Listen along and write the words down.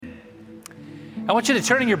I want you to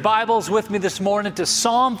turn in your Bibles with me this morning to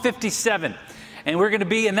Psalm 57. And we're going to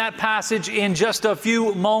be in that passage in just a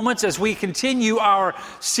few moments as we continue our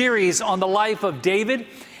series on the life of David.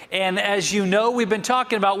 And as you know, we've been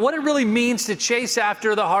talking about what it really means to chase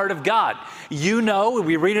after the heart of God. You know,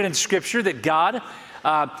 we read it in Scripture that God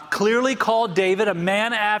clearly called David a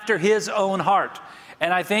man after his own heart.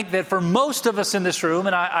 And I think that for most of us in this room,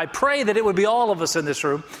 and I pray that it would be all of us in this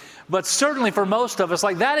room, but certainly for most of us,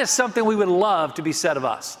 like that is something we would love to be said of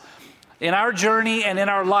us. In our journey and in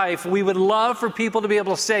our life, we would love for people to be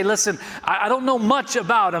able to say, listen, I don't know much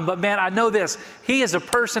about him, but man, I know this. He is a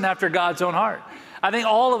person after God's own heart. I think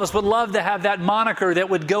all of us would love to have that moniker that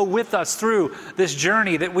would go with us through this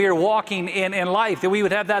journey that we are walking in life, that we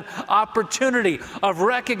would have that opportunity of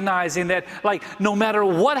recognizing that, like, no matter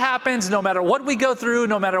what happens, no matter what we go through,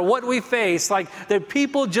 no matter what we face, like, that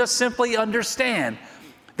people just simply understand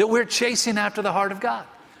that we're chasing after the heart of God.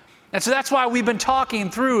 And so that's why we've been talking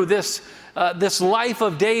through this life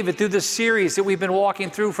of David through this series that we've been walking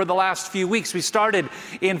through for the last few weeks. We started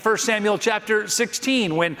in 1 Samuel chapter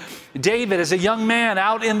 16 when David, as a young man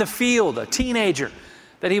out in the field, a teenager,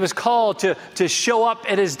 that he was called to show up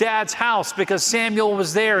at his dad's house because Samuel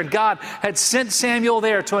was there, and God had sent Samuel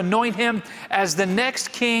there to anoint him as the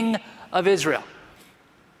next king of Israel.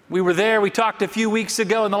 We were there, we talked a few weeks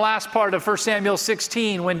ago in the last part of 1 Samuel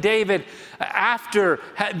 16 when David, after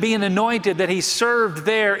being anointed, that he served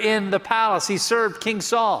there in the palace. He served King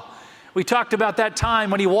Saul. We talked about that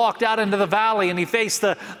time when he walked out into the valley and he faced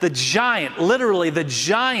the giant, literally the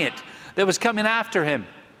giant that was coming after him,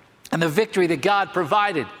 and the victory that God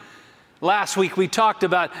provided. Last week we talked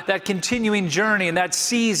about that continuing journey and that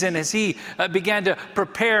season as he began to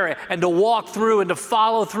prepare and to walk through and to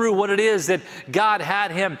follow through what it is that God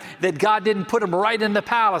had him, that God didn't put him right in the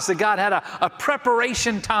palace, that God had a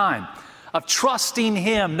preparation time of trusting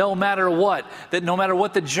him no matter what, that no matter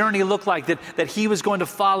what the journey looked like, that he was going to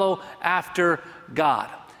follow after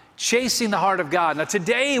God, chasing the heart of God. Now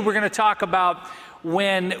today we're going to talk about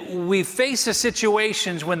when we face the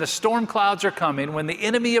situations, when the storm clouds are coming, when the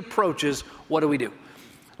enemy approaches, what do we do?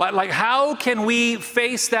 Like how can we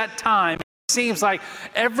face that time? It seems like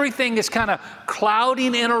everything is kind of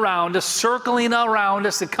clouding in around us, circling around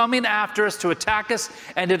us, and coming after us to attack us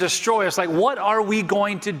and to destroy us. Like, what are we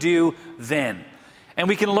going to do then? And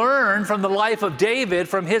we can learn from the life of David,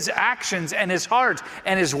 from his actions and his heart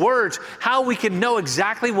and his words, how we can know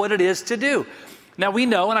exactly what it is to do. Now we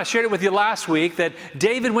know, and I shared it with you last week, that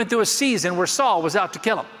David went through a season where Saul was out to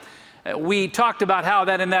kill him. We talked about how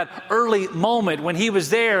that in that early moment when he was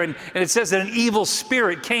there, and it says that an evil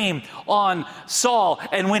spirit came on Saul.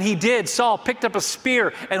 And when he did, Saul picked up a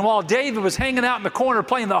spear. And while David was hanging out in the corner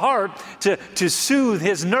playing the harp to soothe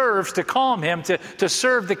his nerves, to calm him, to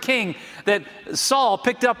serve the king, that Saul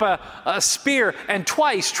picked up a spear and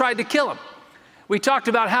twice tried to kill him. We talked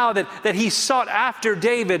about how that he sought after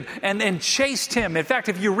David and chased him. In fact,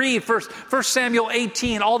 if you read 1 Samuel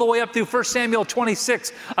 18 all the way up through 1 Samuel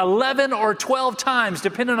 26, 11 or 12 times,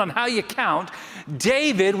 depending on how you count,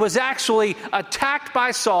 David was actually attacked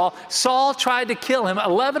by Saul. Saul tried to kill him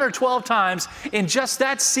 11 or 12 times in just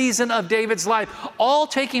that season of David's life, all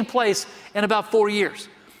taking place in about 4 years.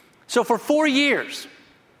 So for 4 years,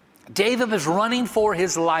 David was running for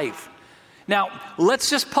his life. Now, let's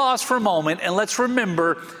just pause for a moment and let's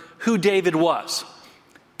remember who David was.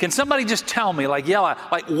 Can somebody just tell me, like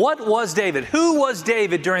what was David? Who was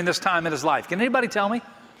David during this time in his life? Can anybody tell me?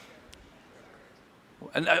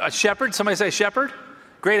 A shepherd? Somebody say shepherd?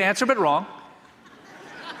 Great answer, but wrong.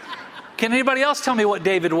 Can anybody else tell me what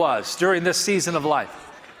David was during this season of life?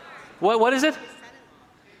 What is it?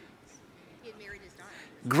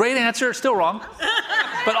 Great answer, still wrong.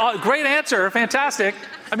 But great answer, fantastic.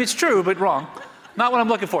 I mean, it's true, but wrong. Not what I'm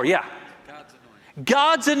looking for, yeah.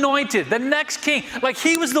 God's anointed, the next king. Like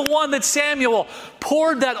he was the one that Samuel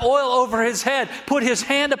poured that oil over his head, put his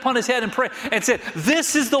hand upon his head and prayed and said,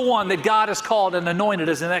 this is the one that God has called and anointed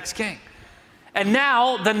as the next king. And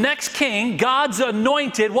now the next king, God's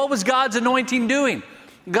anointed, what was God's anointing doing?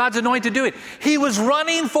 God's anointed doing? He was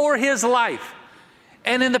running for his life.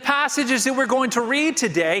 And in the passages that we're going to read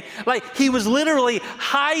today, like he was literally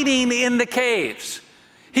hiding in the caves.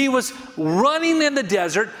 He was running in the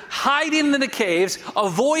desert, hiding in the caves,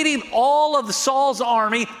 avoiding all of Saul's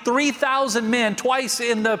army, 3,000 men, twice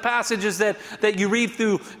in the passages that you read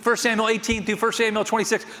through 1 Samuel 18 through 1 Samuel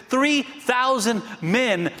 26. 3,000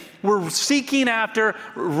 men were seeking after,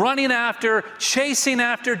 running after, chasing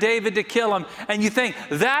after David to kill him. And you think,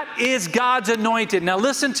 that is God's anointed. Now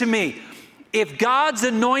listen to me. If God's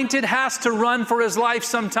anointed has to run for his life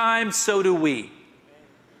sometimes, so do we.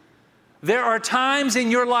 There are times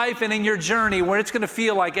in your life and in your journey where it's going to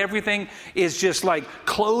feel like everything is just like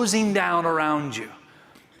closing down around you.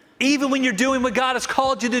 Even when you're doing what God has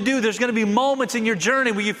called you to do, there's going to be moments in your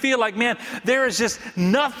journey where you feel like, man, there is just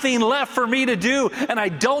nothing left for me to do, and I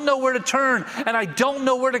don't know where to turn, and I don't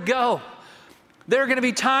know where to go. There are going to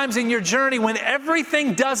be times in your journey when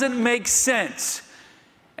everything doesn't make sense,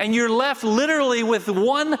 and you're left literally with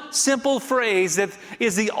one simple phrase that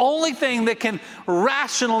is the only thing that can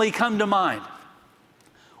rationally come to mind.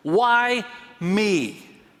 Why me?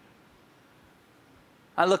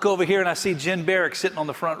 I look over here and I see Jen Barrick sitting on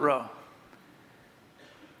the front row.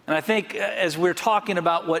 And I think as we're talking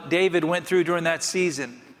about what David went through during that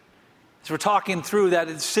season, as we're talking through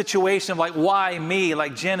that situation of like, why me?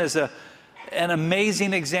 Like Jen is an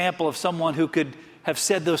amazing example of someone who could have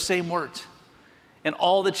said those same words and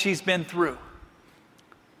all that she's been through.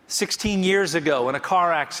 16 years ago in a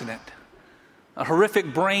car accident, a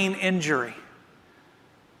horrific brain injury,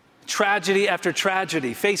 tragedy after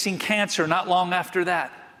tragedy, facing cancer not long after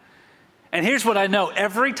that. And here's what I know.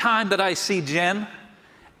 Every time that I see Jen,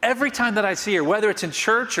 every time that I see her, whether it's in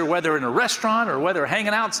church or whether in a restaurant or whether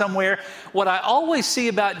hanging out somewhere, what I always see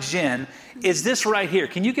about Jen is this right here.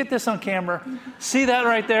 Can you get this on camera? See that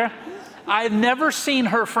right there? I've never seen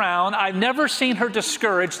her frown. I've never seen her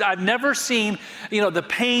discouraged. I've never seen, the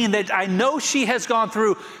pain that I know she has gone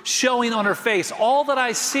through showing on her face. All that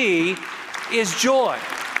I see is joy.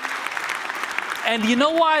 And you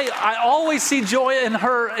know why I always see joy in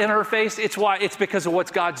her face? It's because of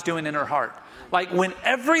what God's doing in her heart. Like when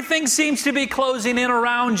everything seems to be closing in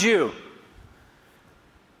around you,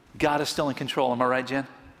 God is still in control. Am I right, Jen?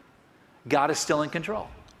 God is still in control.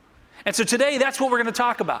 And so today, that's what we're going to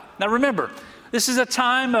talk about. Now remember, this is a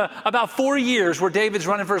time, about 4 years where David's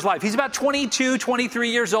running for his life. He's about 22, 23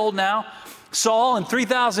 years old now. Saul and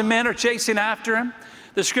 3,000 men are chasing after him.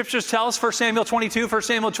 The scriptures tell us, 1 Samuel 22, 1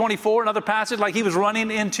 Samuel 24, another passage, like he was running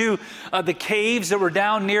into the caves that were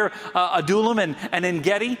down near Adullam and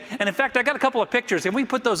En-Gedi. And in fact, I got a couple of pictures, and we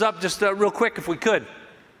put those up just real quick if we could.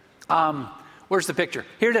 Where's the picture?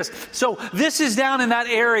 Here it is. So this is down in that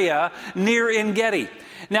area near En-Gedi.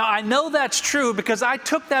 Now, I know that's true because I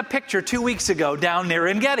took that picture 2 weeks ago down near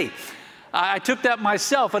En-Gedi. I took that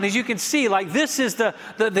myself, and as you can see, like this is the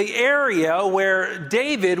area where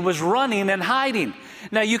David was running and hiding.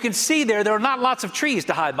 Now, you can see there are not lots of trees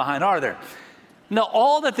to hide behind, are there? No,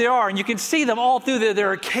 all that there are, and you can see them all through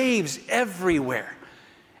there are caves everywhere.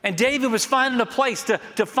 And David was finding a place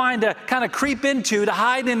to find a kind of creep into, to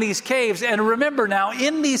hide in these caves. And remember now,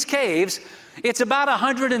 in these caves, it's about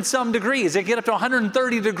 100 and some degrees. They get up to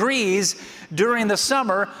 130 degrees during the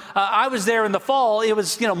summer. I was there in the fall. It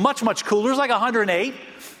was, much, much cooler. It was like 108.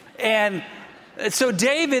 And so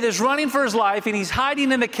David is running for his life, and he's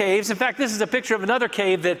hiding in the caves. In fact, this is a picture of another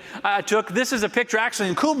cave that I took. This is a picture actually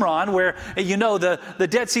in Qumran where, the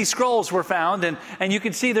Dead Sea Scrolls were found. And you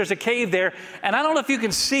can see there's a cave there. And I don't know if you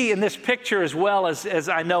can see in this picture as well as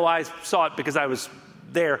I know I saw it because I was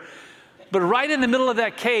there. But right in the middle of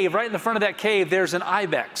that cave, right in the front of that cave, there's an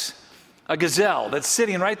ibex, a gazelle that's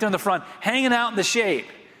sitting right there in the front, hanging out in the shade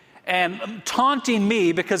and taunting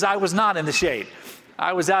me because I was not in the shade.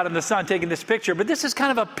 I was out in the sun taking this picture. But this is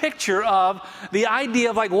kind of a picture of the idea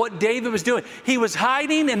of like what David was doing. He was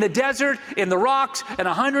hiding in the desert, in the rocks, at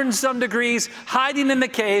 100 and some degrees, hiding in the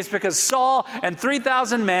caves because Saul and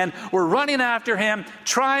 3,000 men were running after him,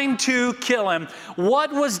 trying to kill him.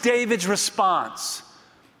 What was David's response?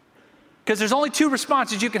 Because there's only two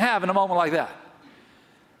responses you can have in a moment like that.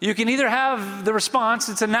 You can either have the response,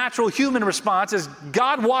 it's a natural human response, is,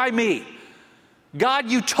 God, why me?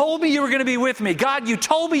 God, you told me you were going to be with me. God, you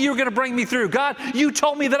told me you were going to bring me through. God, you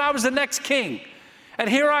told me that I was the next king. And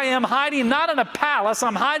here I am hiding, not in a palace,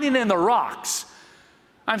 I'm hiding in the rocks.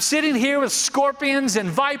 I'm sitting here with scorpions and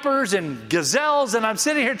vipers and gazelles, and I'm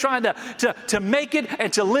sitting here trying to make it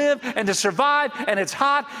and to live and to survive, and it's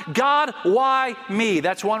hot. God, why me?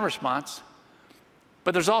 That's one response.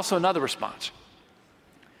 But there's also another response.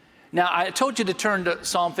 Now, I told you to turn to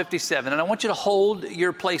Psalm 57, and I want you to hold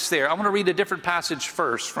your place there. I want to read a different passage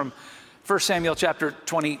first from 1 Samuel chapter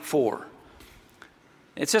 24.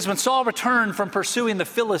 It says, when Saul returned from pursuing the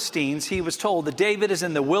Philistines, he was told that David is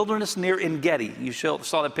in the wilderness near En-Gedi. You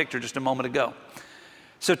saw that picture just a moment ago.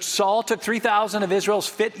 So Saul took 3,000 of Israel's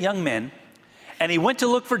fit young men, and he went to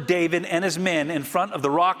look for David and his men in front of the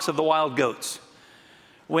rocks of the wild goats.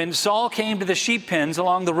 When Saul came to the sheep pens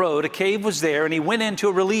along the road, a cave was there, and he went in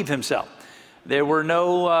to relieve himself. There were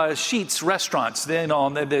no Sheetz restaurants.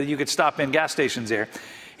 You could stop in gas stations there.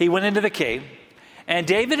 He went into the cave. And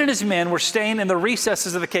David and his men were staying in the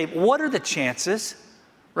recesses of the cave. What are the chances?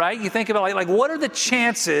 right? You think about like what are the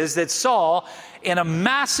chances that Saul, in a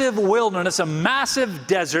massive wilderness, a massive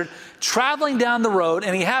desert, traveling down the road,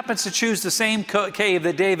 and he happens to choose the same cave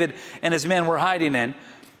that David and his men were hiding in.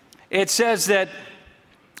 It says that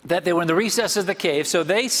they were in the recesses of the cave. So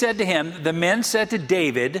they said to him, the men said to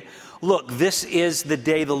David, look, this is the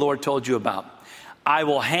day the Lord told you about. I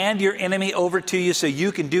will hand your enemy over to you so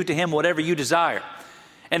you can do to him whatever you desire.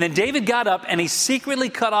 And then David got up and he secretly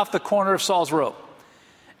cut off the corner of Saul's robe.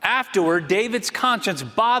 Afterward, David's conscience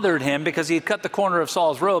bothered him because he had cut the corner of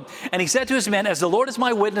Saul's robe. And he said to his men, as the Lord is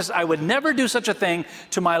my witness, I would never do such a thing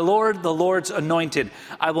to my Lord, the Lord's anointed.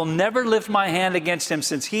 I will never lift my hand against him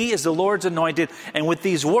since he is the Lord's anointed. And with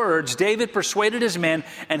these words, David persuaded his men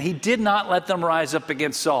and he did not let them rise up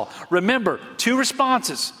against Saul. Remember, two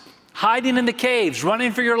responses: hiding in the caves,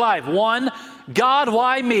 running for your life. One, God,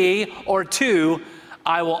 why me? Or two,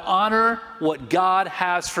 I will honor what God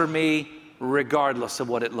has for me regardless of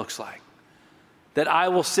what it looks like. That I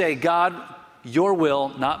will say, God, your will,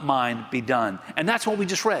 not mine, be done. And that's what we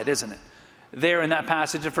just read, isn't it? There in that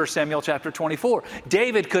passage in 1 Samuel chapter 24.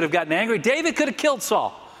 David could have gotten angry. David could have killed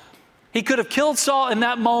Saul. He could have killed Saul in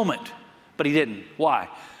that moment, but he didn't. Why?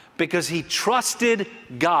 Because he trusted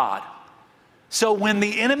God. So when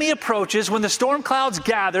the enemy approaches, when the storm clouds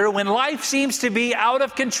gather, when life seems to be out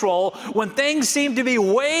of control, when things seem to be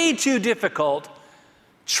way too difficult,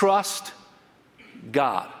 trust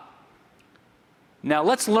God. Now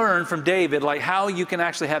let's learn from David like how you can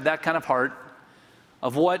actually have that kind of heart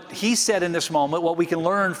of what he said in this moment, what we can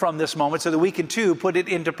learn from this moment so that we can too put it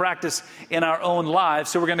into practice in our own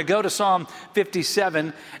lives. So we're going to go to Psalm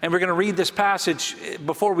 57 and we're going to read this passage.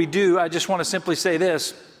 Before we do, I just want to simply say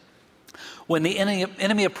this. When the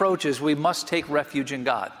enemy approaches, we must take refuge in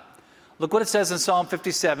God. Look what it says in Psalm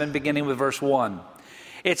 57, beginning with verse 1.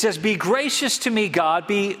 It says, be gracious to me, God,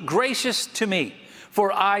 be gracious to me,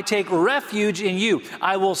 for I take refuge in you.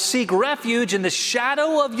 I will seek refuge in the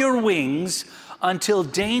shadow of your wings until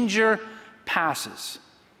danger passes.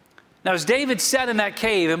 Now, as David sat in that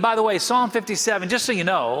cave, and by the way, Psalm 57, just so you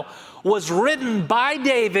know, was written by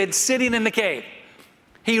David sitting in the cave.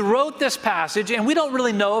 He wrote this passage, and we don't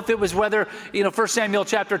really know if it was whether, 1 Samuel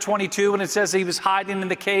chapter 22, when it says he was hiding in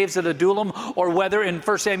the caves at Adullam, or whether in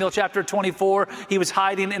 1 Samuel chapter 24, he was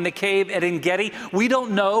hiding in the cave at En-gedi. We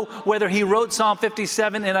don't know whether he wrote Psalm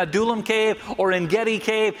 57 in Adullam cave or En-gedi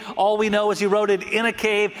cave. All we know is he wrote it in a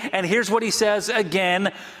cave, and here's what he says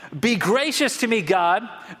again. Be gracious to me, God.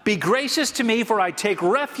 Be gracious to me, for I take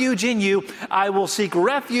refuge in you. I will seek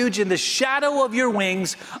refuge in the shadow of your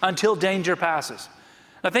wings until danger passes.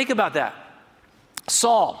 Now think about that.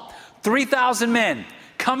 Saul, 3,000 men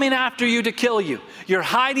coming after you to kill you. You're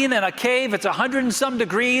hiding in a cave. It's 100 and some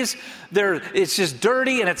degrees. It's just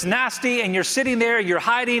dirty and it's nasty. And you're sitting there, you're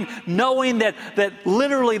hiding, knowing that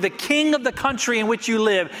literally the king of the country in which you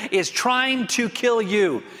live is trying to kill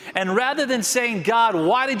you. And rather than saying, God,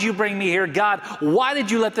 why did you bring me here? God, why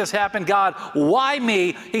did you let this happen? God, why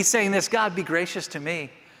me? He's saying this, God, be gracious to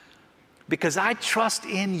me because I trust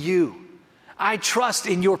in you. I trust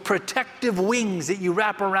in your protective wings that you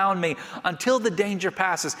wrap around me until the danger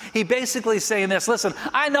passes. He basically is saying this, listen,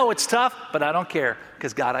 I know it's tough, but I don't care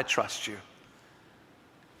because God, I trust you.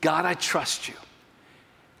 God, I trust you.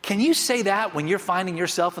 Can you say that when you're finding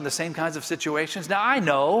yourself in the same kinds of situations? Now, I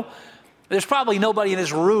know there's probably nobody in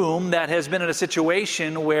this room that has been in a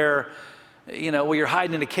situation where you're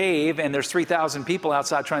hiding in a cave and there's 3,000 people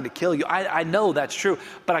outside trying to kill you. I know that's true,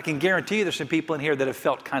 but I can guarantee you there's some people in here that have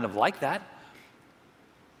felt kind of like that.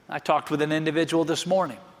 I talked with an individual this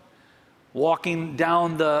morning, walking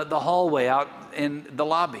down the hallway out in the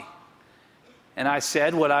lobby. And I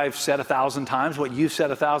said what I've said 1,000 times, what you've said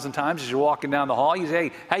 1,000 times as you're walking down the hall. You say,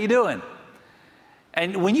 hey, how you doing?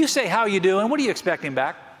 And when you say, how you doing, what are you expecting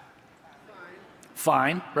back?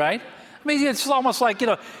 Fine, right? I mean, it's almost like,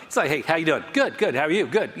 it's like, hey, how you doing? Good, good. How are you?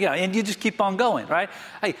 Good. Yeah, and you just keep on going, right?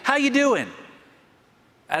 Hey, how you doing?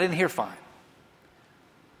 I didn't hear fine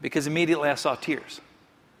because immediately I saw tears.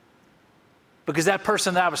 Because that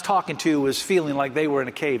person that I was talking to was feeling like they were in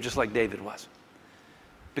a cave just like David was.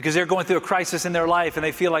 Because they're going through a crisis in their life and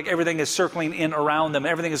they feel like everything is circling in around them.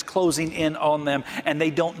 Everything is closing in on them and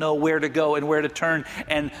they don't know where to go and where to turn.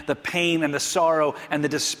 And the pain and the sorrow and the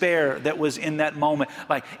despair that was in that moment,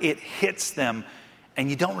 like it hits them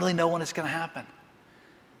and you don't really know when it's going to happen.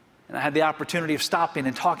 And I had the opportunity of stopping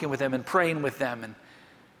and talking with them and praying with them and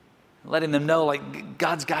letting them know, like,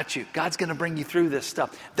 God's got you. God's going to bring you through this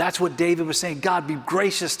stuff. That's what David was saying. God, be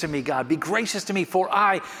gracious to me, God. Be gracious to me, for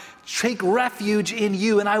I take refuge in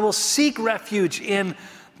you, and I will seek refuge in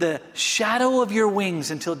the shadow of your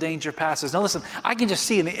wings until danger passes. Now listen, I can just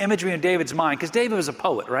see in the imagery in David's mind, because David was a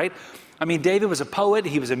poet, right? I mean, David was a poet.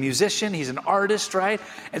 He was a musician. He's an artist, right?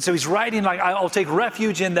 And so he's writing like, I'll take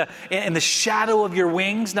refuge in the shadow of your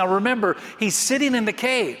wings. Now remember, he's sitting in the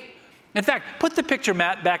cave. In fact, put the picture,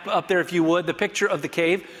 Matt, back up there if you would, the picture of the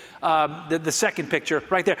cave, the second picture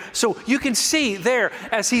right there. So you can see there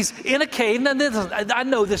as he's in a cave. Now, I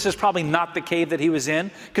know this is probably not the cave that he was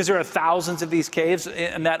in, because there are thousands of these caves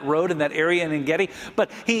in that road, in that area in En-Gedi.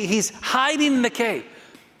 But he's hiding in the cave.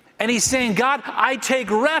 And he's saying, God, I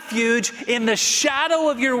take refuge in the shadow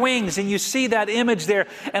of your wings. And you see that image there.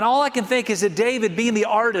 And all I can think is that David, being the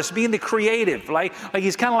artist, being the creative, like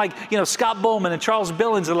he's kind of like, Scott Bowman and Charles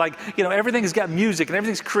Billings are like, everything's got music and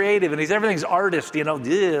everything's creative and everything's artist,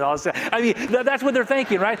 I mean, that's what they're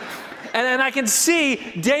thinking, right? And I can see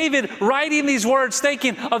David writing these words,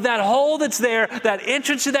 thinking of that hole that's there, that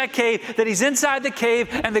entrance to that cave, that he's inside the cave,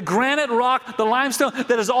 and the granite rock, the limestone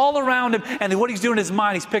that is all around him. And what he's doing in his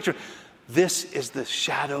mind, he's picturing, this is the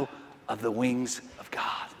shadow of the wings of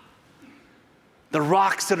God. The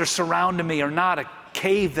rocks that are surrounding me are not a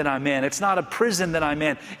cave that I'm in. It's not a prison that I'm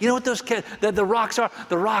in. You know what the rocks are?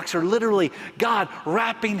 The rocks are literally God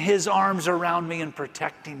wrapping his arms around me and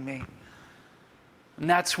protecting me. And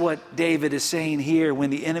that's what David is saying here when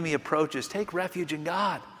the enemy approaches. Take refuge in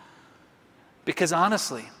God. Because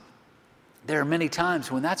honestly, there are many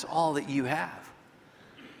times when that's all that you have.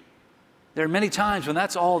 There are many times when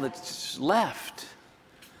that's all that's left.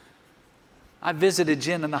 I visited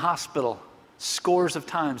Jen in the hospital scores of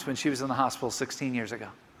times when she was in the hospital 16 years ago.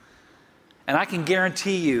 And I can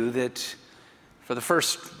guarantee you that for the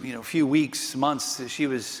first few weeks, months, she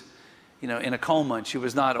was in a coma and she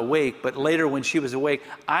was not awake. But later when she was awake,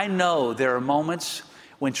 I know there are moments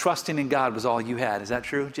when trusting in God was all you had. Is that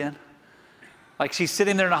true, Jen? Like she's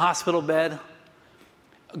sitting there in a hospital bed,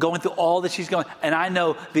 going through all that she's going. And I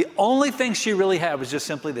know the only thing she really had was just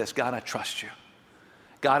simply this: God, I trust you.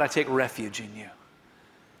 God, I take refuge in you.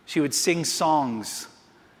 She would sing songs,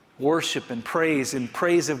 worship and praise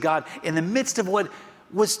of God in the midst of what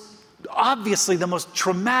was obviously the most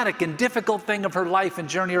traumatic and difficult thing of her life and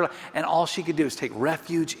journey. And all she could do is take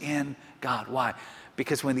refuge in God. Why?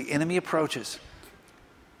 Because when the enemy approaches,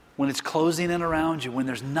 when it's closing in around you, when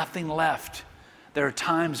there's nothing left, there are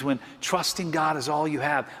times when trusting God is all you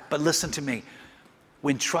have. But listen to me.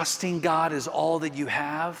 When trusting God is all that you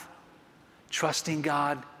have, trusting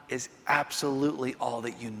God is absolutely all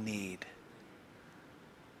that you need.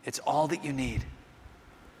 It's all that you need.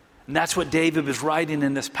 And that's what David was writing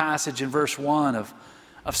in this passage in verse 1 of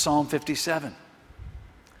Psalm 57.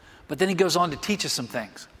 But then he goes on to teach us some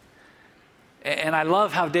things. And I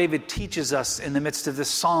love how David teaches us in the midst of this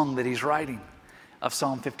song that he's writing of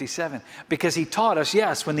Psalm 57. Because he taught us,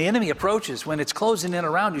 yes, when the enemy approaches, when it's closing in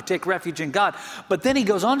around you, take refuge in God. But then he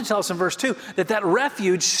goes on to tell us in verse 2 that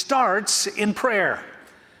refuge starts in prayer.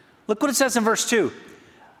 Look what it says in verse 2.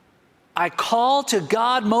 I call to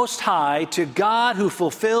God Most High, to God who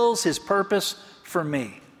fulfills his purpose for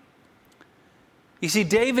me. You see,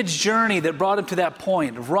 David's journey that brought him to that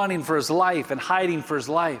point of running for his life and hiding for his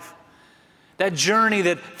life, that journey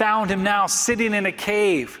that found him now sitting in a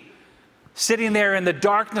cave, sitting there in the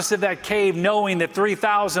darkness of that cave, knowing that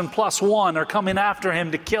 3,000 plus one are coming after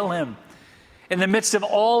him to kill him. In the midst of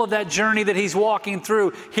all of that journey that he's walking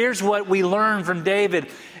through, here's what we learn from David.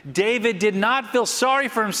 David did not feel sorry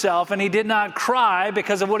for himself, and he did not cry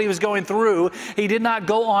because of what he was going through. He did not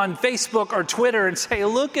go on Facebook or Twitter and say,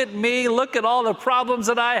 look at me, look at all the problems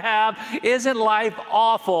that I have. Isn't life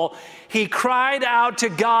awful? He cried out to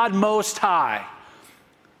God Most High.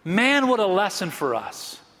 Man, what a lesson for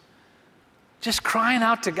us. Just crying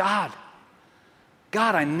out to God.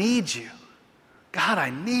 God, I need you. God,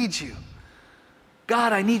 I need you.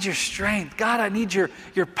 God, I need your strength. God, I need your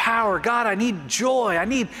power. God, I need joy. I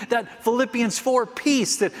need that Philippians 4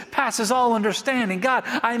 peace that passes all understanding. God,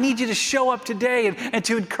 I need you to show up today and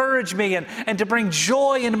to encourage me and to bring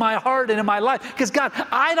joy into my heart and in my life. Because God,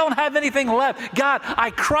 I don't have anything left. God,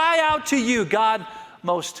 I cry out to you, God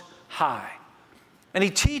Most High. And he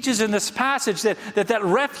teaches in this passage that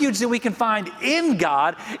refuge that we can find in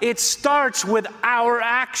God, it starts with our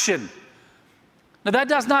action. Now, that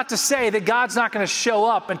does not to say that God's not going to show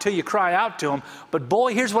up until you cry out to him. But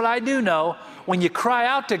boy, here's what I do know. When you cry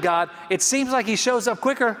out to God, it seems like he shows up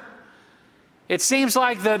quicker. It seems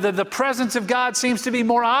like the presence of God seems to be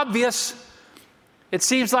more obvious. It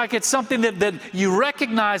seems like it's something that you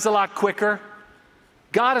recognize a lot quicker.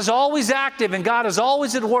 God is always active and God is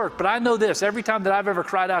always at work. But I know this, every time that I've ever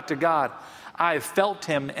cried out to God, I've felt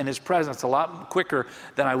him and his presence a lot quicker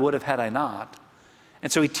than I would have had I not.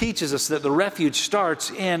 And so he teaches us that the refuge starts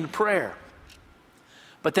in prayer.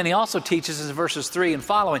 But then he also teaches us in verses 3 and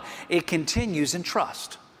following, it continues in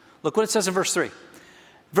trust. Look what it says in verse 3.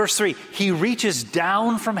 Verse 3, he reaches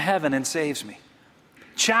down from heaven and saves me,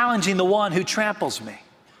 challenging the one who tramples me.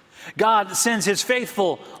 God sends his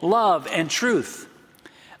faithful love and truth.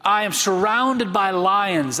 I am surrounded by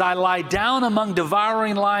lions. I lie down among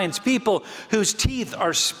devouring lions, people whose teeth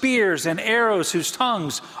are spears and arrows, whose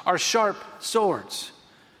tongues are sharp swords.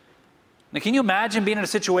 Now, can you imagine being in a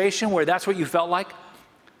situation where that's what you felt like?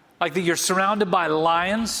 Like that you're surrounded by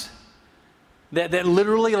lions that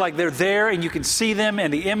literally, like, they're there and you can see them,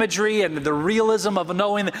 and the imagery and the realism of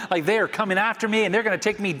knowing that, like, they are coming after me and they're going to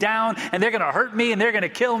take me down and they're going to hurt me and they're going to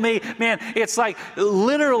kill me. Man, it's like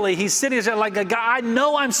literally he's sitting there like a guy. I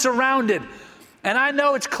know I'm surrounded and I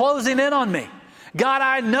know it's closing in on me. God,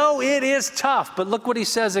 I know it is tough. But look what he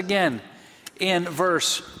says again in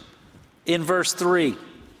verse 3.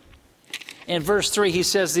 In verse 3, he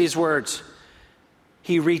says these words.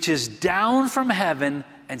 He reaches down from heaven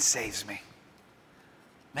and saves me.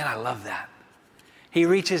 Man, I love that. He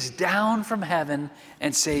reaches down from heaven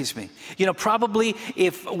and saves me. You know, probably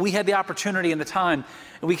if we had the opportunity and the time,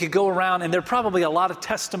 we could go around, and there are probably a lot of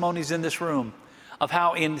testimonies in this room of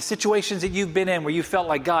how in situations that you've been in where you felt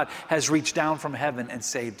like God has reached down from heaven and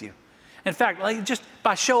saved you. In fact, like just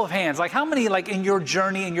by show of hands, like how many, like in your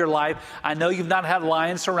journey in your life, I know you've not had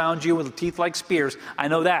lions surround you with teeth like spears. I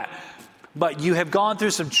know that. But you have gone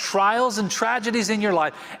through some trials and tragedies in your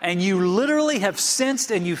life, and you literally have sensed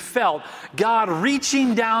and you felt God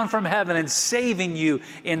reaching down from heaven and saving you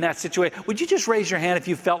in that situation. Would you just raise your hand if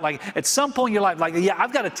you felt like at some point in your life, like, yeah,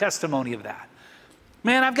 I've got a testimony of that.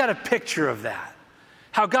 Man, I've got a picture of that.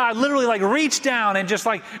 How God literally like reached down and just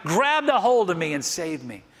like grabbed a hold of me and saved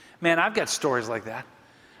me. Man, I've got stories like that.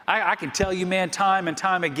 I can tell you, man, time and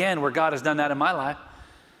time again where God has done that in my life.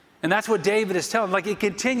 And that's what David is telling. Like, it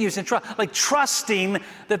continues in trust, like trusting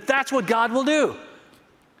that that's what God will do.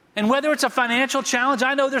 And whether it's a financial challenge,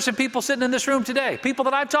 I know there's some people sitting in this room today, people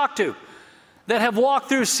that I've talked to, that have walked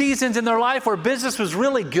through seasons in their life where business was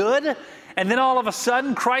really good, and then all of a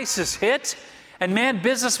sudden crisis hit, and man,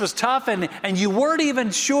 business was tough, and you weren't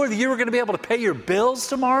even sure that you were going to be able to pay your bills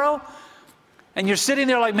tomorrow. And you're sitting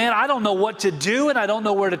there like, man, I don't know what to do, and I don't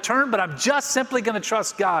know where to turn, but I'm just simply going to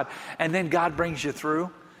trust God. And then God brings you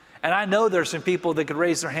through. And I know there's some people that could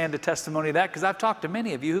raise their hand to testimony of that because I've talked to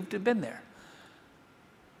many of you who've been there.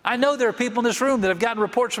 I know there are people in this room that have gotten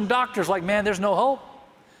reports from doctors like, man, there's no hope.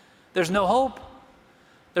 There's no hope.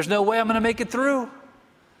 There's no way I'm going to make it through.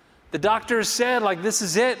 The doctors said, like, this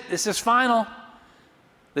is it. This is final.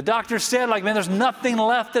 The doctors said, like, man, there's nothing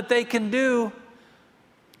left that they can do.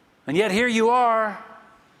 And yet here you are.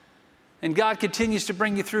 And God continues to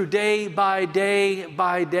bring you through day by day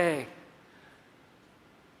by day.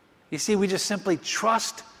 You see, we just simply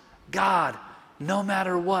trust God no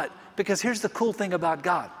matter what. Because here's the cool thing about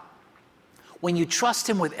God. When you trust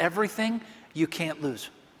him with everything, you can't lose.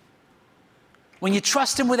 When you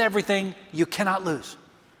trust him with everything, you cannot lose.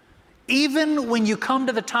 Even when you come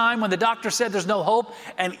to the time when the doctor said there's no hope,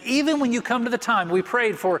 and even when you come to the time, we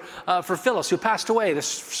prayed for Phyllis, who passed away. This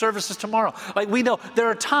service is tomorrow. Like, we know there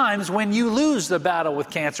are times when you lose the battle with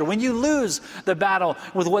cancer, when you lose the battle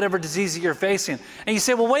with whatever disease that you're facing. And you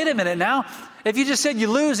say, well, wait a minute now. If you just said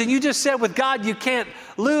you lose, and you just said with God you can't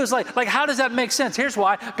lose, like how does that make sense? Here's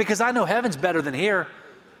why. Because I know heaven's better than here.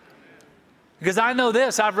 Because I know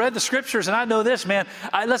this. I've read the scriptures, and I know this, man.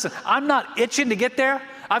 Listen, I'm not itching to get there.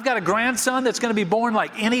 I've got a grandson that's going to be born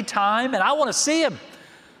like any time, and I want to see him.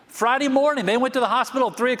 Friday morning, they went to the hospital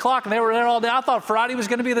at 3 o'clock, and they were there all day. I thought Friday was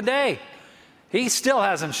going to be the day. He still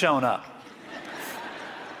hasn't shown up.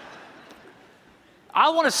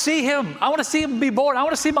 I want to see him. I want to see him be born. I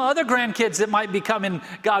want to see my other grandkids that might be coming,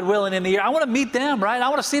 God willing, in the year. I want to meet them, right? I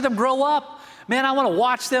want to see them grow up. Man, I want to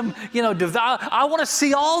watch them, devour. I want to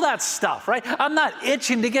see all that stuff, right? I'm not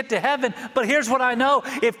itching to get to heaven, but here's what I know.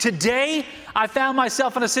 If today I found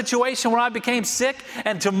myself in a situation where I became sick,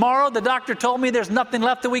 and tomorrow the doctor told me there's nothing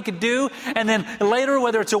left that we could do, and then later,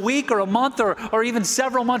 whether it's a week or a month or even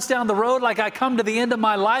several months down the road, like I come to the end of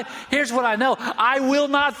my life, here's what I know. I will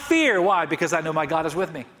not fear. Why? Because I know my God is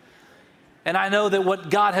with me. And I know that what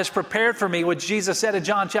God has prepared for me, what Jesus said in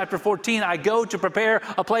John chapter 14, I go to prepare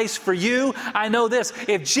a place for you. I know this.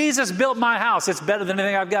 If Jesus built my house, it's better than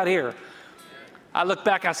anything I've got here. I look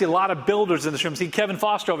back, I see a lot of builders in this room. See Kevin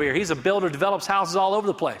Foster over here. He's a builder, develops houses all over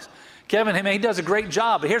the place. Kevin, he does a great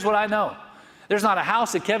job. But here's what I know. There's not a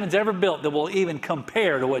house that Kevin's ever built that will even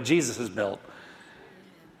compare to what Jesus has built.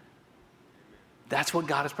 That's what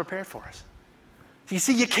God has prepared for us. You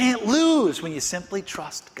see, you can't lose when you simply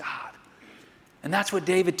trust God. And that's what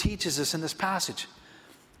David teaches us in this passage.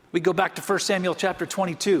 We go back to 1 Samuel chapter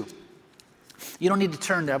 22. You don't need to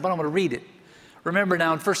turn there, but I'm going to read it. Remember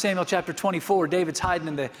now, in 1 Samuel chapter 24, David's hiding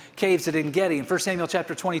in the caves at En-gedi. In 1 Samuel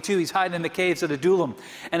chapter 22, he's hiding in the caves at Adullam.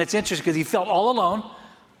 And it's interesting because he felt all alone.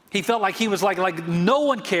 He felt like he was like no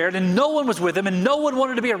one cared and no one was with him and no one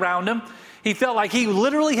wanted to be around him. He felt like he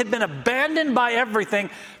literally had been abandoned by everything.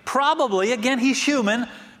 Probably, again, he's human.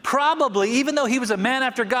 Probably, even though he was a man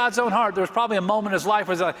after God's own heart, there was probably a moment in his life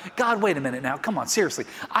where he was like, God, wait a minute now. Come on, seriously.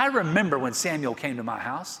 I remember when Samuel came to my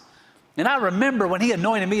house. And I remember when he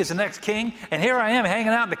anointed me as the next king. And here I am hanging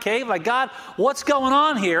out in the cave like, God, what's going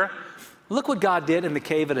on here? Look what God did in the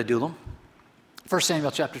cave at Adullam. 1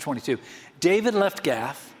 Samuel chapter 22. David left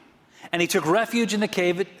Gath. And he took refuge in the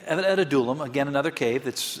cave at Adullam, again another cave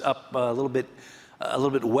that's up a little bit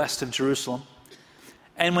west of Jerusalem.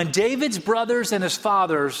 And when David's brothers and his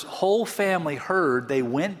father's whole family heard, they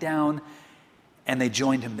went down and they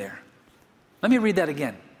joined him there. Let me read that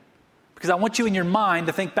again, because I want you in your mind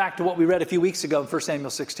to think back to what we read a few weeks ago in 1 Samuel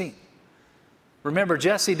 16. Remember,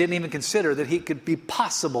 Jesse didn't even consider that he could be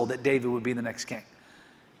possible that David would be the next king.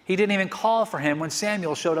 He didn't even call for him when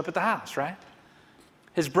Samuel showed up at the house, right?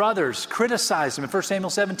 His brothers criticized him in 1 Samuel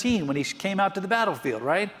 17 when he came out to the battlefield,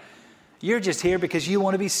 right? You're just here because you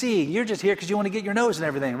want to be seen. You're just here because you want to get your nose and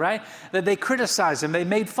everything, right? That they criticized him. They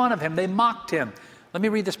made fun of him. They mocked him. Let me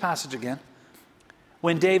read this passage again.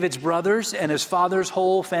 When David's brothers and his father's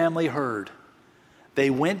whole family heard, they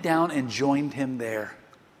went down and joined him there.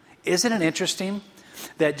 Isn't it interesting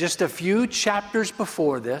that just a few chapters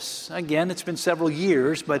before this, again, it's been several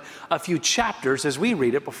years, but a few chapters as we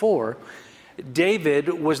read it before, David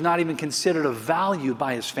was not even considered of value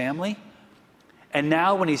by his family. And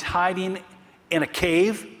now when he's hiding in a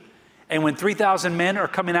cave and when 3,000 men are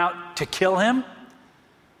coming out to kill him,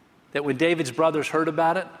 that when David's brothers heard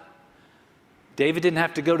about it, David didn't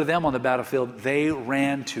have to go to them on the battlefield. They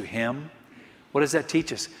ran to him. What does that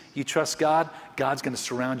teach us? You trust God, God's going to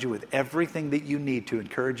surround you with everything that you need to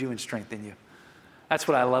encourage you and strengthen you. That's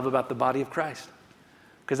what I love about the body of Christ.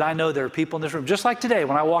 Because I know there are people in this room, just like today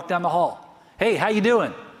when I walked down the hall. Hey, how you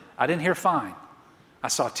doing? I didn't hear fine. I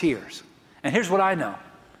saw tears. And here's what I know.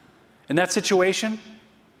 In that situation,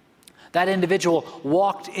 that individual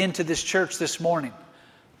walked into this church this morning,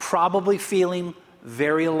 probably feeling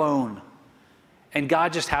very alone. And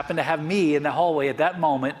God just happened to have me in the hallway at that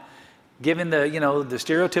moment, giving the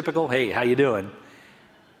stereotypical, hey, how you doing?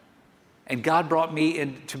 And God brought me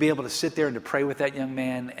in to be able to sit there and to pray with that young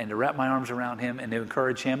man and to wrap my arms around him and to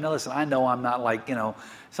encourage him. Now listen, I know I'm not like,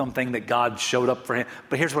 something that God showed up for him.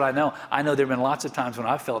 But here's what I know. I know there have been lots of times when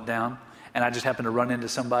I felt down and I just happened to run into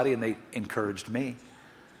somebody and they encouraged me.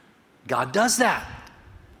 God does that.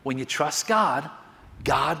 When you trust God,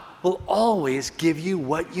 God will always give you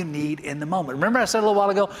what you need in the moment. Remember I said a little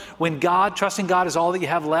while ago, when trusting God is all that you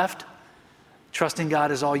have left, trusting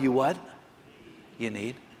God is all you what? You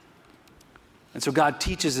need. And so God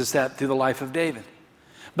teaches us that through the life of David.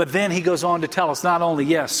 But then he goes on to tell us not only,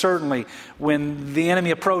 yes, certainly, when the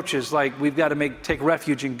enemy approaches, like we've got to take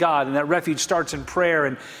refuge in God, and that refuge starts in prayer,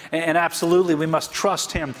 and absolutely we must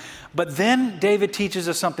trust him. But then David teaches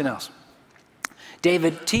us something else.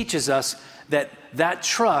 David teaches us that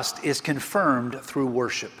trust is confirmed through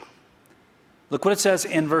worship. Look what it says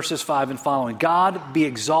in verses 5 and following. God be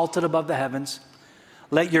exalted above the heavens.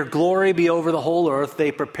 Let your glory be over the whole earth.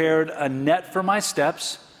 They prepared a net for my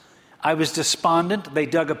steps. I was despondent. They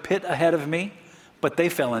dug a pit ahead of me, but they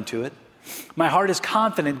fell into it. My heart is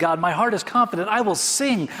confident, God. My heart is confident. I will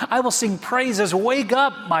sing. I will sing praises. Wake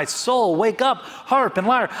up, my soul. Wake up, harp and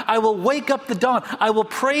lyre. I will wake up the dawn. I will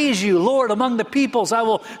praise you, Lord, among the peoples. I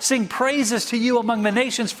will sing praises to you among the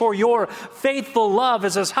nations, for your faithful love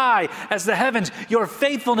is as high as the heavens. Your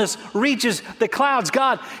faithfulness reaches the clouds.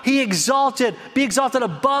 God, be exalted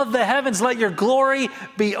above the heavens. Let your glory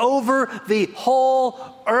be over the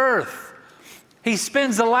whole earth. He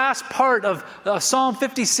spends the last part of Psalm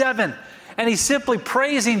 57 and he's simply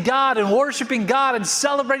praising God and worshiping God and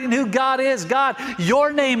celebrating who God is. God,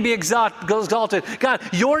 your name be exalted. God,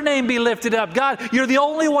 your name be lifted up. God, you're the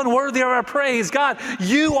only one worthy of our praise. God,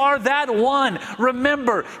 you are that one.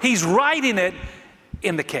 Remember, he's writing it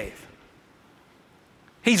in the cave.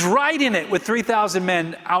 He's writing it with 3,000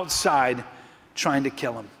 men outside trying to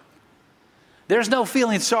kill him. There's no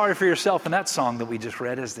feeling sorry for yourself in that song that we just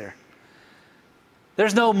read, is there?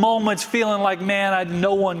 There's no moments feeling like, man,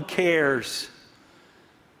 no one cares.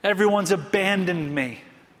 Everyone's abandoned me.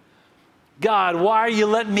 God, why are you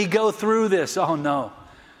letting me go through this? Oh, no.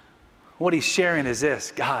 What he's sharing is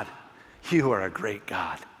this. God, you are a great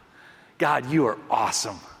God. God, you are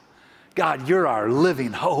awesome. God, you're our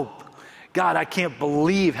living hope. God, I can't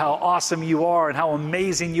believe how awesome you are and how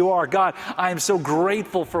amazing you are. God, I am so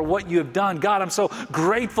grateful for what you have done. God, I'm so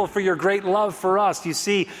grateful for your great love for us. You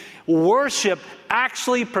see, worship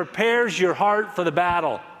actually prepares your heart for the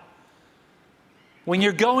battle. When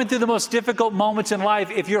you're going through the most difficult moments in life,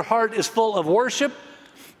 if your heart is full of worship,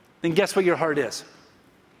 then guess what your heart is?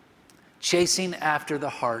 Chasing after the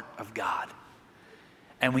heart of God.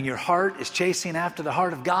 And when your heart is chasing after the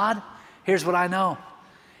heart of God, here's what I know.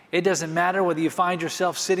 It doesn't matter whether you find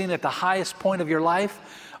yourself sitting at the highest point of your life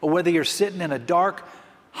or whether you're sitting in a dark,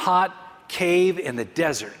 hot cave in the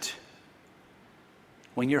desert.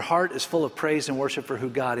 When your heart is full of praise and worship for who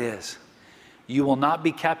God is, you will not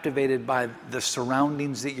be captivated by the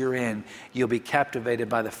surroundings that you're in. You'll be captivated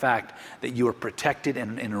by the fact that you are protected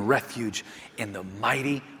and in a refuge in the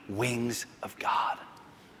mighty wings of God.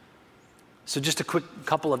 So just a quick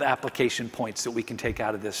couple of application points that we can take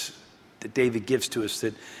out of this that David gives to us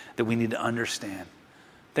that we need to understand.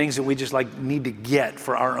 Things that we just need to get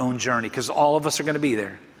for our own journey, because all of us are going to be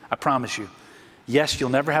there. I promise you. Yes,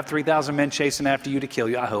 you'll never have 3,000 men chasing after you to kill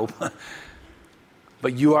you, I hope.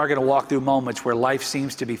 But you are going to walk through moments where life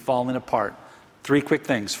seems to be falling apart. 3 quick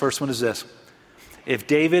things. First one is this. If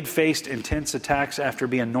David faced intense attacks after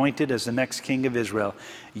being anointed as the next king of Israel,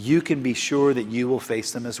 you can be sure that you will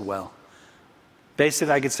face them as well.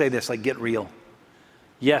 Basically, I could say this, get real.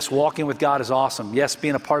 Yes, walking with God is awesome. Yes,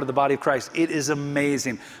 being a part of the body of Christ, it is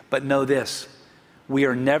amazing. But know this, we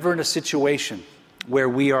are never in a situation where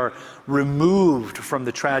we are removed from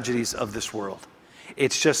the tragedies of this world.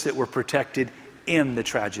 It's just that we're protected in the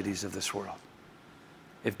tragedies of this world.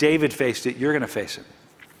 If David faced it, you're going to face it.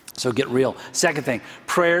 So get real. Second thing,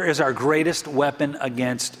 prayer is our greatest weapon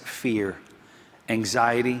against fear,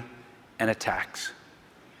 anxiety, and attacks.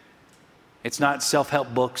 It's not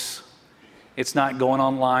self-help books. It's not going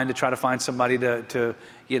online to try to find somebody to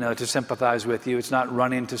sympathize with you. It's not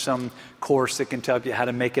running to some course that can tell you how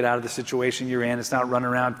to make it out of the situation you're in. It's not running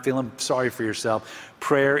around feeling sorry for yourself.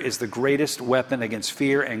 Prayer is the greatest weapon against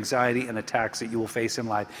fear, anxiety, and attacks that you will face in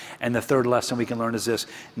life. And the third lesson we can learn is this: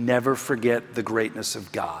 never forget the greatness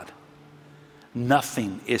of God.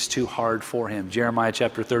 Nothing is too hard for him. Jeremiah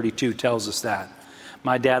chapter 32 tells us that.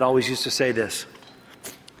 My dad always used to say this: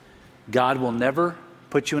 God will never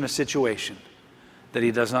put you in a situation that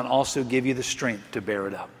he does not also give you the strength to bear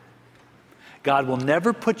it up. God will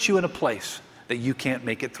never put you in a place that you can't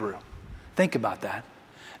make it through. Think about that.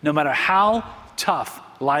 No matter how tough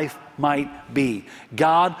life might be,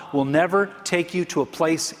 God will never take you to a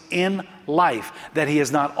place in life that he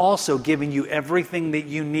has not also given you everything that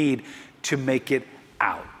you need to make it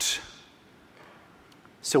out.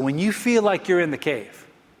 So when you feel like you're in the cave,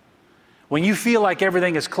 when you feel like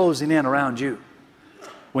everything is closing in around you,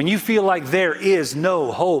 when you feel like there is no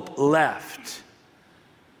hope left,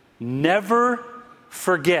 never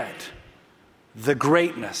forget the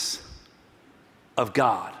greatness of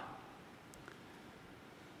God,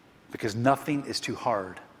 because nothing is too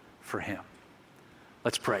hard for him.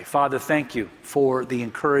 Let's pray. Father, thank you for the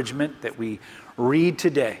encouragement that we read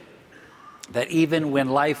today, that even when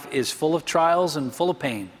life is full of trials and full of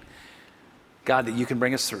pain, God, that you can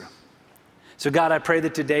bring us through. So God, I pray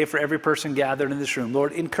that today for every person gathered in this room,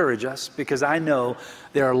 Lord, encourage us, because I know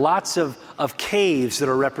there are lots of caves that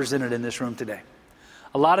are represented in this room today.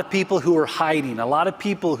 A lot of people who are hiding, a lot of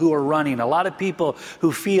people who are running, a lot of people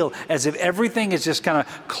who feel as if everything is just kind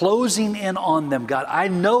of closing in on them. God, I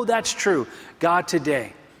know that's true. God,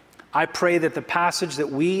 today, I pray that the passage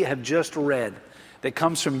that we have just read, that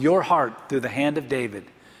comes from your heart through the hand of David,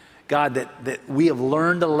 God, that we have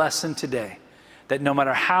learned a lesson today, that no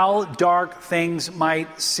matter how dark things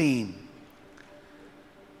might seem,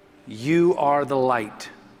 you are the light.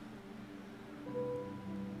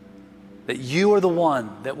 That you are the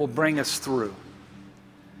one that will bring us through.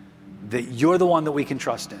 That you're the one that we can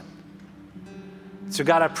trust in. So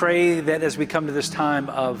God, I pray that as we come to this time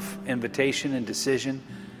of invitation and decision,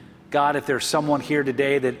 God, if there's someone here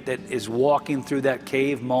today that is walking through that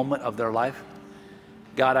cave moment of their life,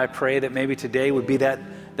 God, I pray that maybe today would be that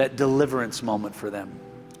deliverance moment for them,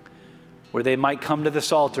 where they might come to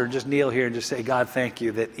this altar and just kneel here and just say, God, thank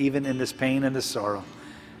you that even in this pain and this sorrow,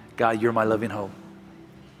 God, you're my living hope.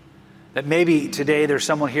 That maybe today there's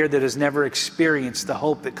someone here that has never experienced the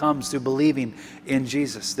hope that comes through believing in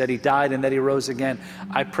Jesus, that he died and that he rose again.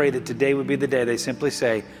 I pray that today would be the day they simply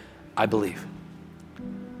say, I believe.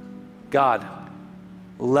 God,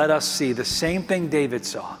 let us see the same thing David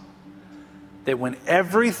saw, that when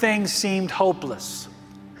everything seemed hopeless,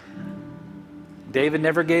 David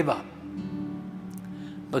never gave up,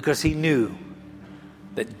 because he knew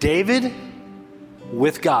that David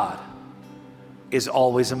with God is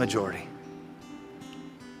always a majority.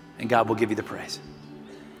 and God will give you the praise.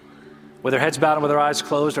 With our heads bowed and with our eyes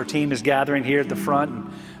closed, our team is gathering here at the front, and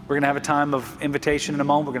we're going to have a time of invitation in a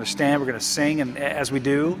moment. We're going to stand, we're going to sing, and as we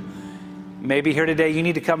do, maybe here today you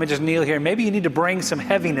need to come and just kneel here. Maybe you need to bring some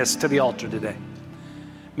heaviness to the altar today.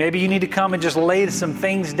 Maybe you need to come and just lay some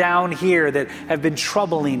things down here that have been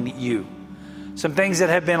troubling you. Some things that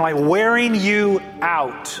have been like wearing you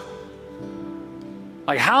out.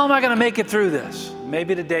 Like, how am I going to make it through this?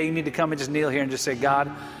 Maybe today you need to come and just kneel here and just say,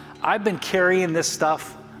 God, I've been carrying this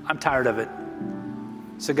stuff. I'm tired of it.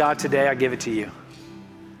 So God, today I give it to you.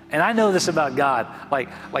 And I know this about God.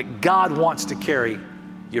 Like God wants to carry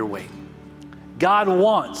your weight. God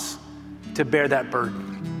wants to bear that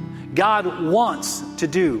burden. God wants to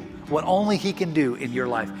do what only He can do in your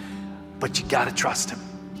life. But you got to trust Him.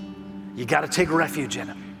 You got to take refuge in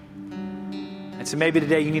Him. And so maybe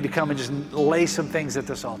today you need to come and just lay some things at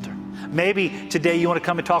this altar. Maybe today you want to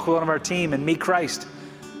come and talk with one of our team and meet Christ.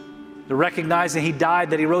 To recognize that He died,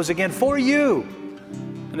 that He rose again for you.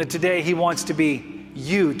 And that today He wants to be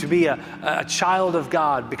you, to be a child of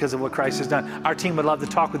God because of what Christ has done. Our team would love to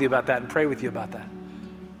talk with you about that and pray with you about that.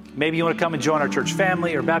 Maybe you want to come and join our church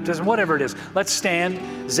family or baptism, whatever it is. Let's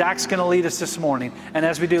stand. Zach's going to lead us this morning. And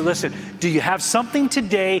as we do, listen, do you have something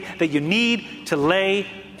today that you need to lay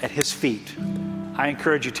at His feet? I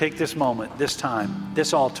encourage you, take this moment, this time,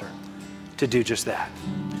 this altar, to do just that.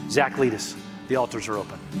 Zach, lead us. The altars are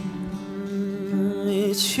open.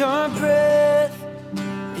 It's your breath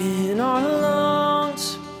in our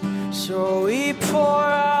lungs, so we pour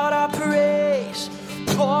out our praise,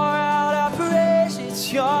 pour out our praise.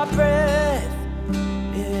 It's your breath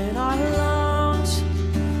in our lungs,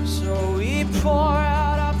 so we pour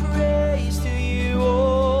out our praise to you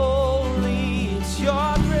only. It's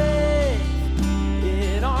your breath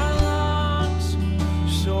in our lungs,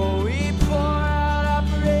 so we pour out our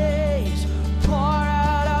praise, pour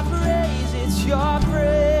out our praise. It's your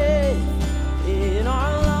breath in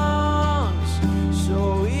our lungs,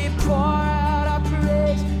 so we pour out our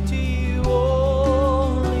praise to you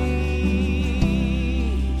only.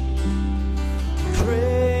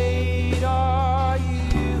 Great are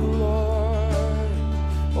you, Lord.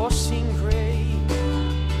 Oh, sing great.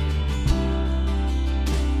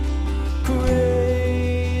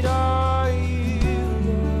 Great are you,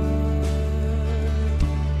 Lord.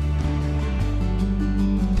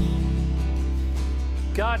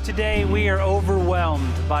 God, today we are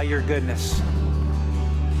overwhelmed by your goodness.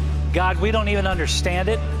 God, we don't even understand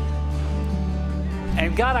it.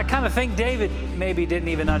 And God, I kind of think David maybe didn't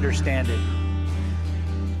even understand it.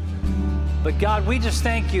 But God, we just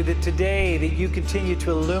thank you that today that you continue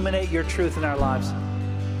to illuminate your truth in our lives.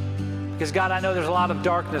 Because God, I know there's a lot of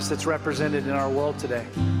darkness that's represented in our world today.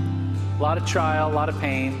 A lot of trial, a lot of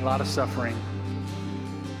pain, a lot of suffering.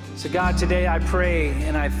 So God, today I pray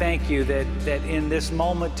and I thank you that in this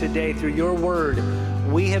moment today, through your word,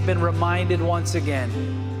 we have been reminded once again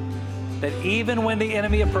that even when the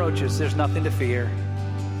enemy approaches, there's nothing to fear.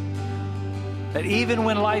 That even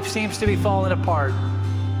when life seems to be falling apart,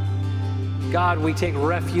 God, we take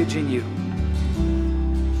refuge in you.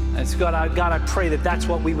 And so God, I pray that that's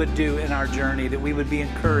what we would do in our journey, that we would be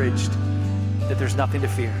encouraged that there's nothing to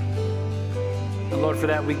fear. And Lord, for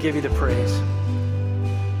that, we give you the praise.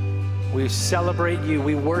 We celebrate you.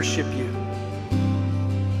 We worship you.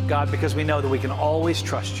 God, because we know that we can always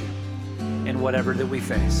trust you in whatever that we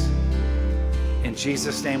face. In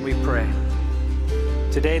Jesus' name we pray.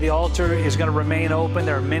 Today the altar is going to remain open.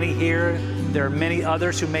 There are many here. There are many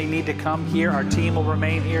others who may need to come here. Our team will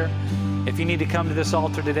remain here. If you need to come to this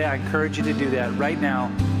altar today, I encourage you to do that right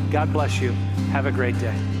now. God bless you. Have a great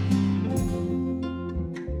day.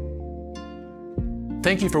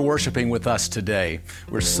 Thank you for worshiping with us today.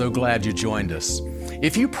 We're so glad you joined us.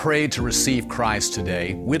 If you prayed to receive Christ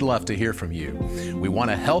today, we'd love to hear from you. We want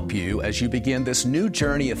to help you as you begin this new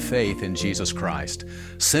journey of faith in Jesus Christ.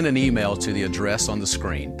 Send an email to the address on the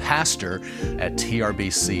screen,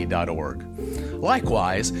 pastor@trbc.org.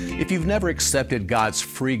 Likewise, if you've never accepted God's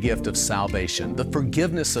free gift of salvation, the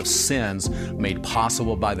forgiveness of sins made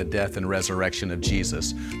possible by the death and resurrection of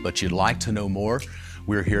Jesus, but you'd like to know more,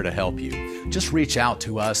 we're here to help you. Just reach out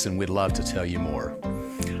to us and we'd love to tell you more.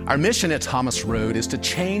 Our mission at Thomas Road is to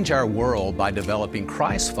change our world by developing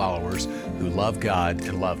Christ followers who love God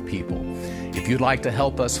and love people. If you'd like to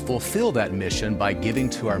help us fulfill that mission by giving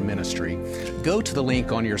to our ministry, go to the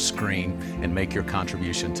link on your screen and make your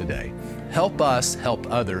contribution today. Help us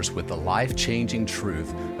help others with the life-changing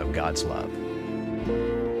truth of God's love.